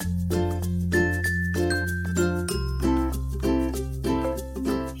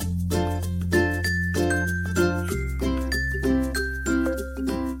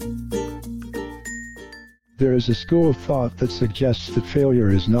There is a school of thought that suggests that failure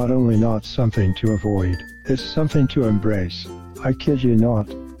is not only not something to avoid, it's something to embrace. I kid you not.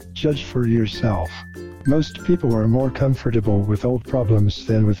 Judge for yourself. Most people are more comfortable with old problems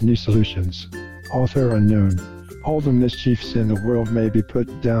than with new solutions. Author unknown. All the mischiefs in the world may be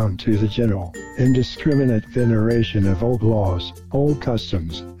put down to the general, indiscriminate veneration of old laws, old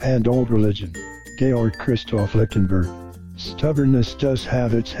customs, and old religion. Georg Christoph Lichtenberg. Stubbornness does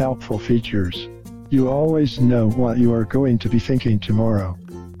have its helpful features. You always know what you are going to be thinking tomorrow.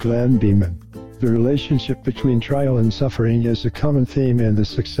 Glenn Beeman. The relationship between trial and suffering is a common theme in the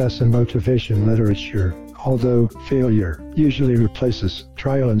success and motivation literature, although failure usually replaces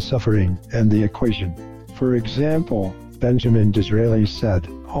trial and suffering in the equation. For example, Benjamin Disraeli said,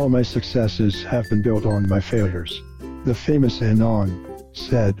 "All my successes have been built on my failures." The famous Anon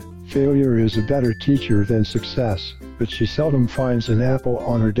said, "Failure is a better teacher than success, but she seldom finds an apple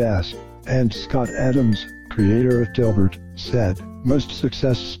on her desk." And Scott Adams, creator of Dilbert, said, "Most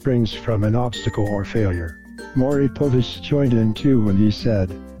success springs from an obstacle or failure." Maury Povich joined in too when he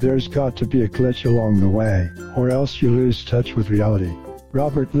said, "There's got to be a glitch along the way, or else you lose touch with reality."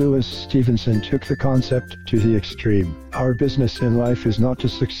 Robert Louis Stevenson took the concept to the extreme. Our business in life is not to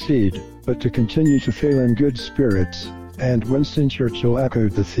succeed, but to continue to fail in good spirits. And Winston Churchill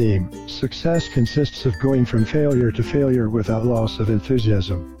echoed the theme. Success consists of going from failure to failure without loss of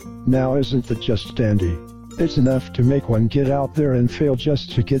enthusiasm. Now isn't that just dandy? It's enough to make one get out there and fail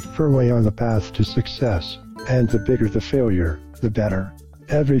just to get firmly on the path to success. And the bigger the failure, the better.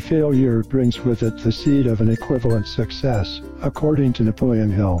 Every failure brings with it the seed of an equivalent success, according to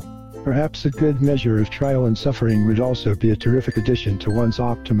Napoleon Hill. Perhaps a good measure of trial and suffering would also be a terrific addition to one's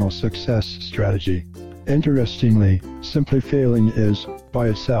optimal success strategy. Interestingly, simply failing is, by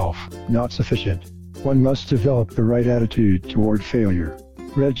itself, not sufficient. One must develop the right attitude toward failure.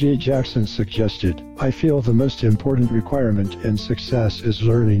 Reggie Jackson suggested, "I feel the most important requirement in success is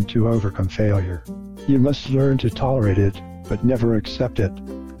learning to overcome failure. You must learn to tolerate it, but never accept it."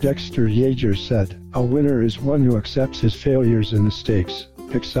 Dexter Yager said, "A winner is one who accepts his failures and mistakes,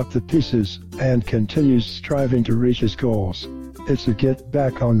 picks up the pieces, and continues striving to reach his goals. It's a get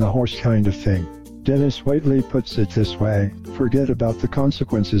back on the horse kind of thing." Dennis Waitley puts it this way, "Forget about the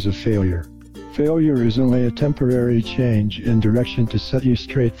consequences of failure. Failure is only a temporary change in direction to set you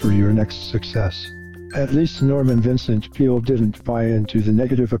straight for your next success." At least Norman Vincent Peale didn't buy into the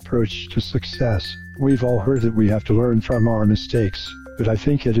negative approach to success. We've all heard that we have to learn from our mistakes, but I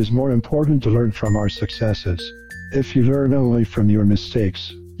think it is more important to learn from our successes. If you learn only from your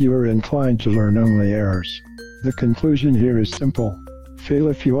mistakes, you are inclined to learn only errors. The conclusion here is simple. Fail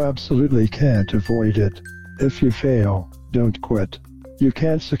if you absolutely can't avoid it. If you fail, don't quit. You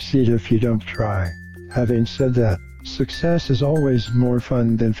can't succeed if you don't try. Having said that, success is always more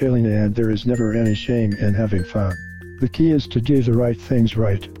fun than failing, and there is never any shame in having fun. The key is to do the right things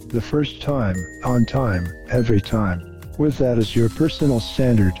right, the first time, on time, every time. With that as your personal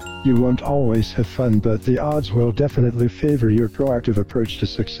standard, you won't always have fun, but the odds will definitely favor your proactive approach to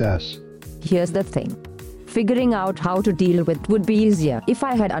success. Here's the thing. Figuring out how to deal with would be easier if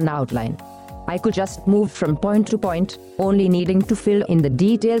I had an outline. I could just move from point to point, only needing to fill in the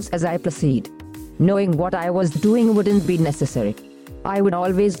details as I proceed. Knowing what I was doing wouldn't be necessary. I would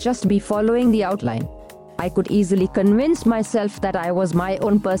always just be following the outline. I could easily convince myself that I was my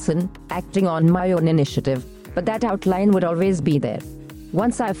own person, acting on my own initiative, but that outline would always be there.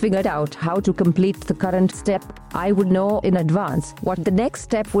 Once I figured out how to complete the current step, I would know in advance what the next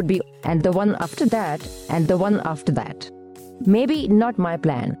step would be, and the one after that, and the one after that. Maybe not my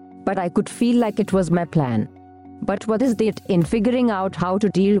plan, but I could feel like it was my plan. But what is it in figuring out how to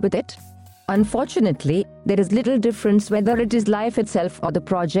deal with it? Unfortunately, there is little difference whether it is life itself or the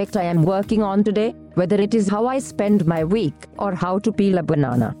project I am working on today, whether it is how I spend my week or how to peel a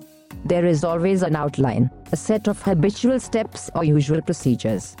banana. There is always an outline, a set of habitual steps or usual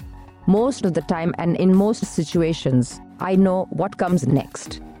procedures. Most of the time and in most situations, I know what comes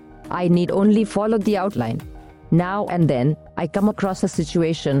next. I need only follow the outline. Now and then, I come across a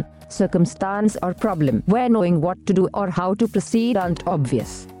situation, circumstance or problem where knowing what to do or how to proceed aren't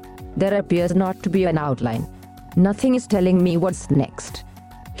obvious. There appears not to be an outline. Nothing is telling me what's next.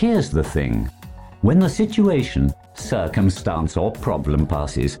 Here's the thing. When the situation, circumstance or problem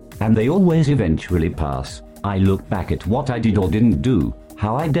passes, and they always eventually pass, I look back at what I did or didn't do,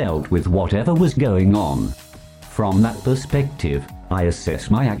 how I dealt with whatever was going on. From that perspective, I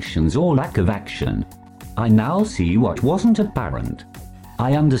assess my actions or lack of action. I now see what wasn't apparent.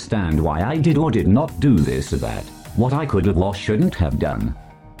 I understand why I did or did not do this or that, what I could have or shouldn't have done.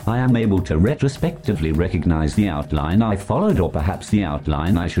 I am able to retrospectively recognize the outline I followed or perhaps the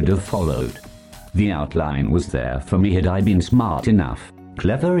outline I should have followed. The outline was there for me had I been smart enough,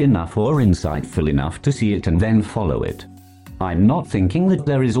 clever enough or insightful enough to see it and then follow it. I'm not thinking that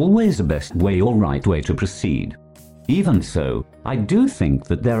there is always a best way or right way to proceed. Even so, I do think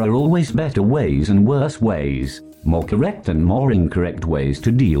that there are always better ways and worse ways, more correct and more incorrect ways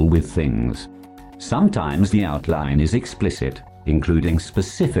to deal with things. Sometimes the outline is explicit, including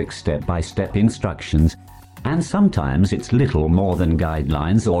specific step-by-step instructions, and sometimes it's little more than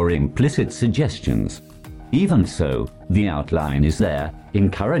guidelines or implicit suggestions. Even so, the outline is there,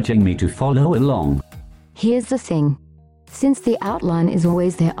 encouraging me to follow along. Here's the thing. Since the outline is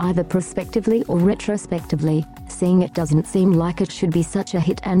always there either prospectively or retrospectively, seeing it doesn't seem like it should be such a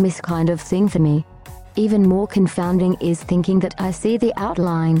hit and miss kind of thing for me. Even more confounding is thinking that I see the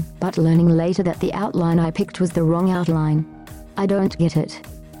outline, but learning later that the outline I picked was the wrong outline. I don't get it.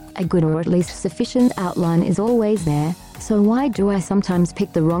 A good or at least sufficient outline is always there, so why do I sometimes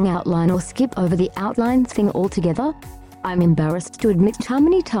pick the wrong outline or skip over the outline thing altogether? I'm embarrassed to admit how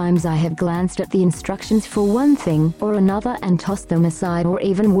many times I have glanced at the instructions for one thing or another and tossed them aside, or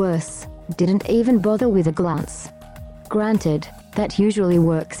even worse, didn't even bother with a glance. Granted, that usually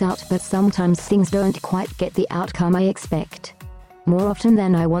works out, but sometimes things don't quite get the outcome I expect. More often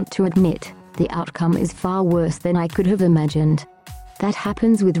than I want to admit, the outcome is far worse than I could have imagined. That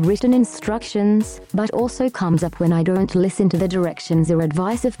happens with written instructions, but also comes up when I don't listen to the directions or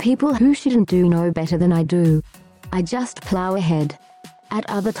advice of people who shouldn't know better than I do. I just plow ahead. At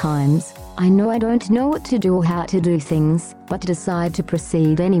other times, I know I don't know what to do or how to do things, but decide to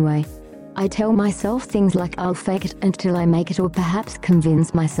proceed anyway. I tell myself things like I'll fake it until I make it, or perhaps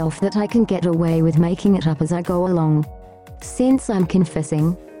convince myself that I can get away with making it up as I go along. Since I'm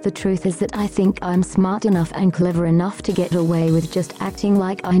confessing, the truth is that I think I'm smart enough and clever enough to get away with just acting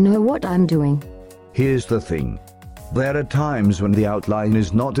like I know what I'm doing. Here's the thing. There are times when the outline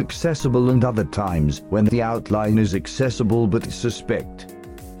is not accessible and other times when the outline is accessible but suspect.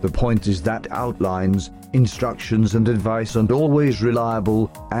 The point is that outlines, instructions and advice aren't always reliable,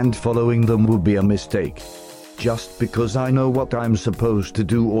 and following them would be a mistake. Just because I know what I'm supposed to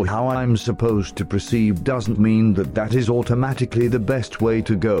do or how I'm supposed to proceed doesn't mean that that is automatically the best way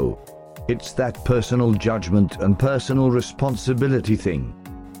to go. It's that personal judgment and personal responsibility thing.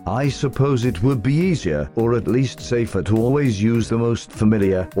 I suppose it would be easier, or at least safer, to always use the most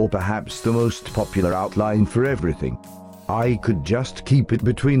familiar or perhaps the most popular outline for everything. I could just keep it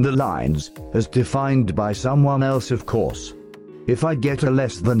between the lines, as defined by someone else, of course. If I get a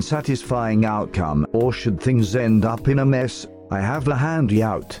less than satisfying outcome, or should things end up in a mess, I have a handy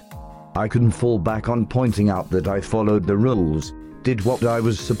out. I can fall back on pointing out that I followed the rules, did what I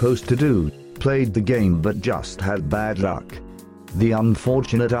was supposed to do, played the game but just had bad luck. The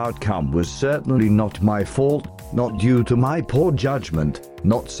unfortunate outcome was certainly not my fault, not due to my poor judgment,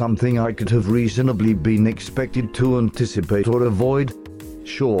 not something I could have reasonably been expected to anticipate or avoid.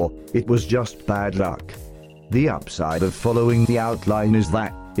 Sure, it was just bad luck. The upside of following the outline is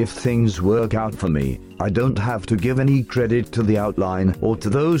that, if things work out for me, I don't have to give any credit to the outline or to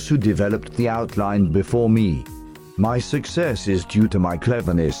those who developed the outline before me. My success is due to my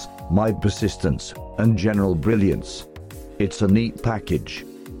cleverness, my persistence, and general brilliance. It's a neat package.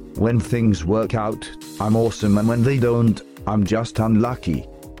 When things work out, I'm awesome, and when they don't, I'm just unlucky.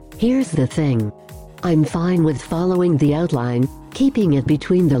 Here's the thing. I'm fine with following the outline, keeping it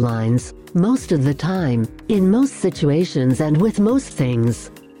between the lines, most of the time, in most situations and with most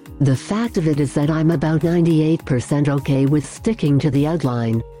things. The fact of it is that I'm about 98% okay with sticking to the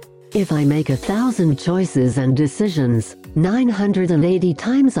outline. If I make 1,000 choices and decisions, 980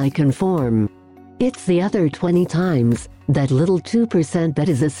 times I conform. It's the other 20 times, that little 2% that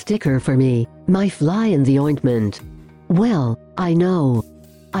is a sticker for me, my fly in the ointment. Well, I know.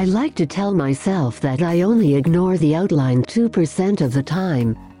 I like to tell myself that I only ignore the outline 2% of the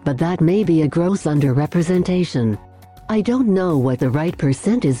time, but that may be a gross underrepresentation. I don't know what the right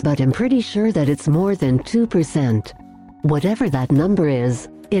percent is, but I'm pretty sure that it's more than 2%. Whatever that number is,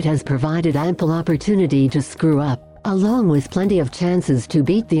 it has provided ample opportunity to screw up, along with plenty of chances to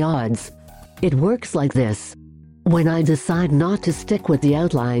beat the odds. It works like this. When I decide not to stick with the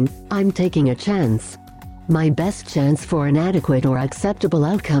outline, I'm taking a chance. My best chance for an adequate or acceptable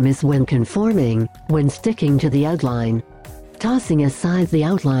outcome is when conforming, when sticking to the outline. Tossing aside the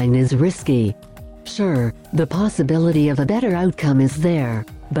outline is risky. Sure, the possibility of a better outcome is there,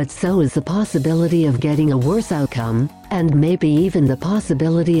 but so is the possibility of getting a worse outcome, and maybe even the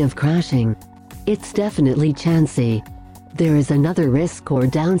possibility of crashing. It's definitely chancy. There is another risk or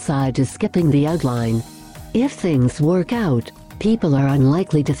downside to skipping the outline. If things work out, people are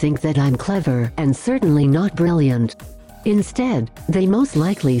unlikely to think that I'm clever and certainly not brilliant. Instead, they most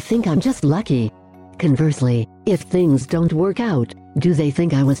likely think I'm just lucky, Conversely, if things don't work out, do they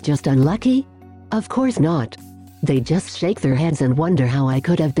think I was just unlucky? Of course not. They just shake their heads and wonder how I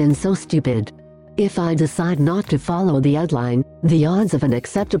could have been so stupid. If I decide not to follow the outline, the odds of an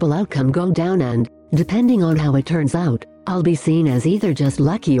acceptable outcome go down and, depending on how it turns out, I'll be seen as either just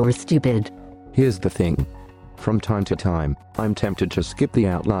lucky or stupid. Here's the thing. From time to time, I'm tempted to skip the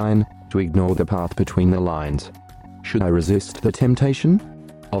outline, to ignore the path between the lines. Should I resist the temptation?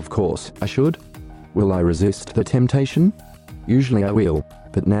 Of course I should. Will I resist the temptation? Usually I will,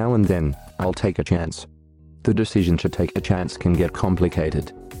 but now and then, I'll take a chance. The decision to take a chance can get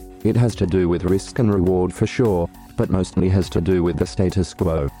complicated. It has to do with risk and reward for sure, but mostly has to do with the status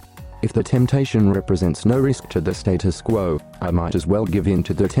quo. If the temptation represents no risk to the status quo, I might as well give in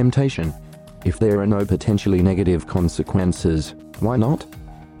to the temptation. If there are no potentially negative consequences, why not?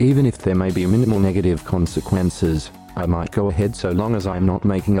 Even if there may be minimal negative consequences, I might go ahead so long as I'm not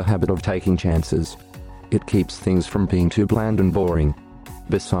making a habit of taking chances. It keeps things from being too bland and boring.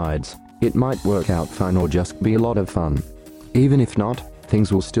 Besides, it might work out fine or just be a lot of fun. Even if not,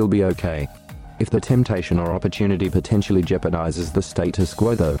 things will still be okay. If the temptation or opportunity potentially jeopardizes the status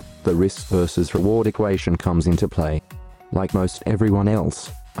quo though, the risk versus reward equation comes into play. Like most everyone else,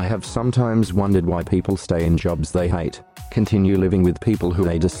 I have sometimes wondered why people stay in jobs they hate, continue living with people who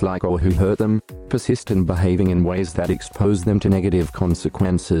they dislike or who hurt them, persist in behaving in ways that expose them to negative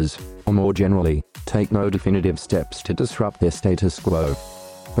consequences, or more generally, take no definitive steps to disrupt their status quo.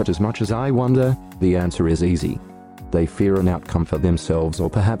 But as much as I wonder, the answer is easy. They fear an outcome for themselves or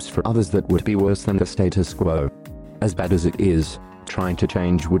perhaps for others that would be worse than the status quo. As bad as it is, trying to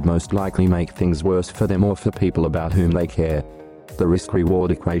change would most likely make things worse for them or for people about whom they care. The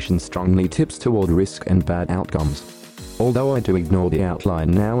risk-reward equation strongly tips toward risk and bad outcomes. Although I do ignore the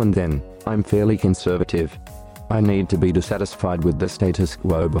outline now and then, I'm fairly conservative. I need to be dissatisfied with the status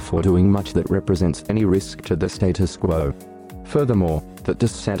quo before doing much that represents any risk to the status quo. Furthermore, that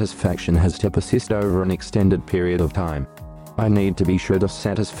dissatisfaction has to persist over an extended period of time. I need to be sure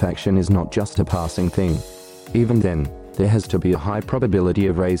dissatisfaction is not just a passing thing. Even then, there has to be a high probability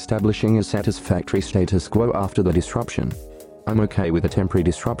of re-establishing a satisfactory status quo after the disruption. I'm okay with a temporary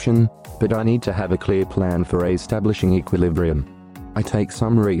disruption, but I need to have a clear plan for re-establishing equilibrium. I take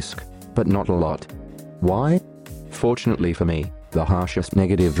some risk, but not a lot. Why? Fortunately for me, the harshest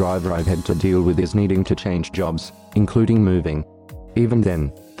negative driver I've had to deal with is needing to change jobs, including moving. Even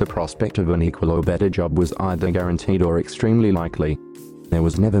then, the prospect of an equal or better job was either guaranteed or extremely likely. There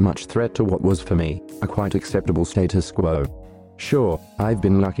was never much threat to what was for me, a quite acceptable status quo. Sure, I've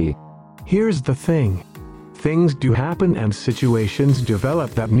been lucky. Here's the thing. Things do happen and situations develop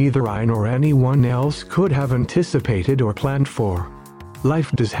that neither I nor anyone else could have anticipated or planned for.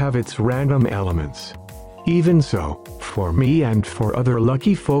 Life does have its random elements. Even so, for me and for other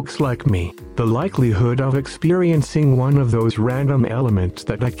lucky folks like me, the likelihood of experiencing one of those random elements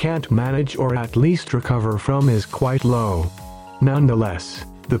that I can't manage or at least recover from is quite low. Nonetheless,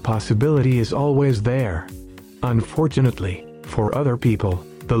 the possibility is always there. Unfortunately, for other people,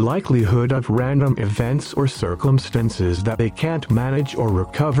 the likelihood of random events or circumstances that they can't manage or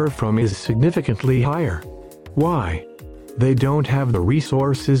recover from is significantly higher. Why? They don't have the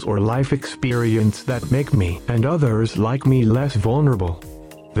resources or life experience that make me and others like me less vulnerable.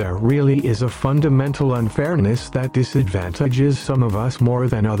 There really is a fundamental unfairness that disadvantages some of us more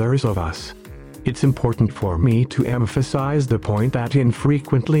than others of us. It's important for me to emphasize the point that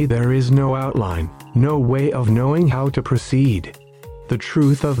infrequently there is no outline, no way of knowing how to proceed. The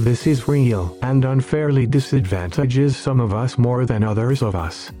truth of this is real and unfairly disadvantages some of us more than others of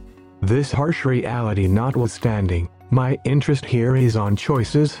us. This harsh reality notwithstanding, my interest here is on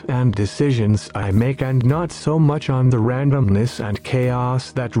choices and decisions I make and not so much on the randomness and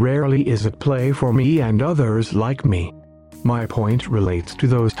chaos that rarely is at play for me and others like me. My point relates to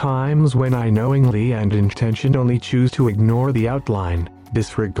those times when I knowingly and intentionally choose to ignore the outline,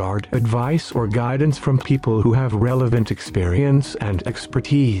 disregard advice or guidance from people who have relevant experience and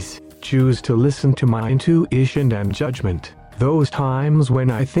expertise, choose to listen to my intuition and judgment, those times when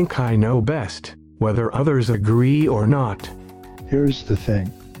I think I know best, whether others agree or not. Here's the thing.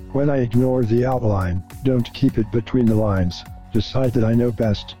 When I ignore the outline, don't keep it between the lines, decide that I know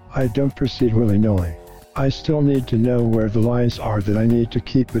best, I don't proceed willy-nilly. I still need to know where the lines are that I need to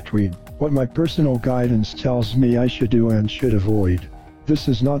keep between what my personal guidance tells me I should do and should avoid. This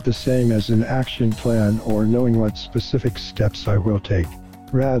is not the same as an action plan or knowing what specific steps I will take.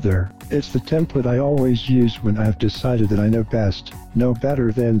 Rather, it's the template I always use when I have decided that I know best, know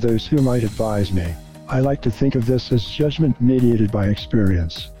better than those who might advise me. I like to think of this as judgment mediated by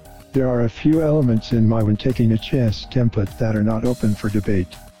experience. There are a few elements in my when taking a chance template that are not open for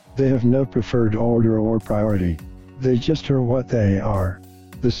debate. They have no preferred order or priority. They just are what they are.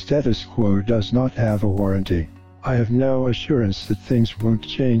 The status quo does not have a warranty. I have no assurance that things won't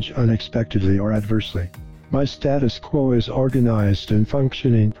change unexpectedly or adversely. My status quo is organized and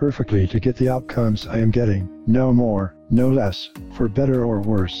functioning perfectly to get the outcomes I am getting, no more, no less, for better or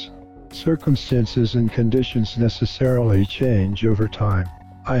worse. Circumstances and conditions necessarily change over time.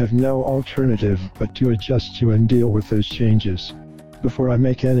 I have no alternative but to adjust to and deal with those changes. Before I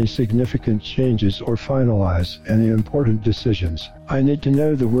make any significant changes or finalize any important decisions, I need to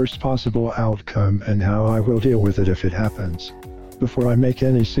know the worst possible outcome and how I will deal with it if it happens. Before I make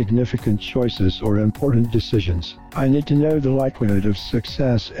any significant choices or important decisions, I need to know the likelihood of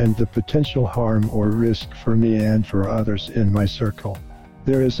success and the potential harm or risk for me and for others in my circle.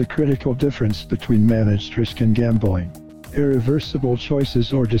 There is a critical difference between managed risk and gambling. Irreversible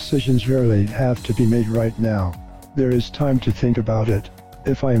choices or decisions rarely have to be made right now. There is time to think about it.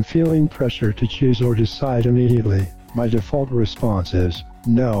 If I am feeling pressure to choose or decide immediately, my default response is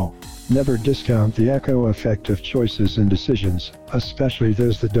no. Never discount the echo effect of choices and decisions, especially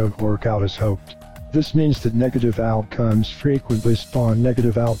those that don't work out as hoped. This means that negative outcomes frequently spawn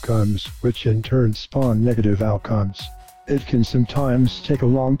negative outcomes, which in turn spawn negative outcomes. It can sometimes take a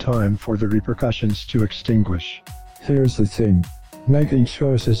long time for the repercussions to extinguish. Here's the thing. Making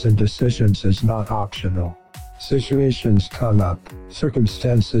choices and decisions is not optional. Situations come up,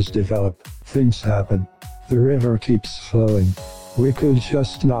 circumstances develop, things happen. The river keeps flowing. We could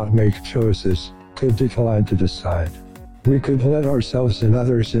just not make choices, could decline to decide. We could let ourselves and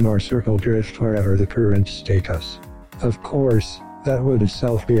others in our circle drift wherever the currents take us. Of course, that would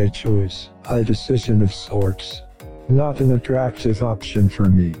itself be a choice, a decision of sorts. Not an attractive option for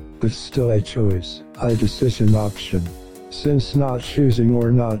me, but still a choice, a decision option. Since not choosing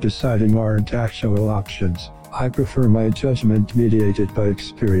or not deciding aren't actual options, I prefer my judgment mediated by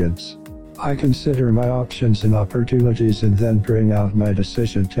experience. I consider my options and opportunities and then bring out my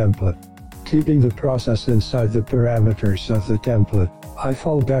decision template. Keeping the process inside the parameters of the template, I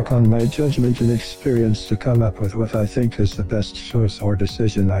fall back on my judgment and experience to come up with what I think is the best choice or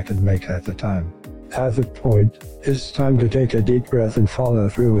decision I can make at the time. At that point, it's time to take a deep breath and follow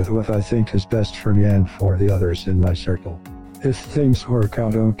through with what I think is best for me and for the others in my circle. If things work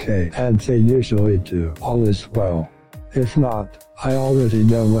out okay, and they usually do, all is well. If not, I already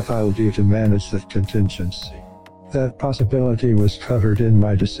know what I'll do to manage that contingency. That possibility was covered in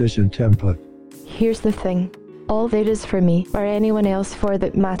my decision template. Here's the thing. All there is for me, or anyone else for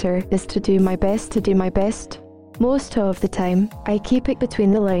that matter, is to do my best. Most of the time, I keep it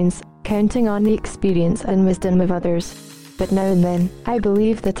between the lines, counting on the experience and wisdom of others. But now and then, I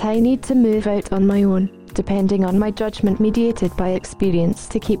believe that I need to move out on my own, depending on my judgment mediated by experience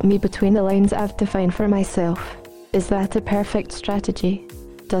to keep me between the lines I've defined for myself. Is that a perfect strategy?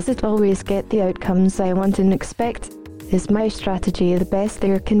 Does it always get the outcomes I want and expect? Is my strategy the best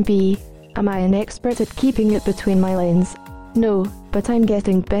there can be? Am I an expert at keeping it between my lines? No, but I'm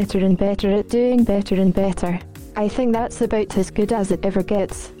getting better and better at doing better and better. I think that's about as good as it ever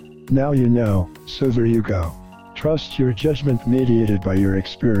gets. Now you know, so there you go. Trust your judgment mediated by your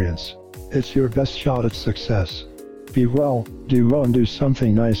experience. It's your best shot at success. Be well, do well and do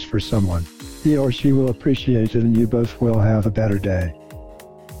something nice for someone. He or she will appreciate it and you both will have a better day.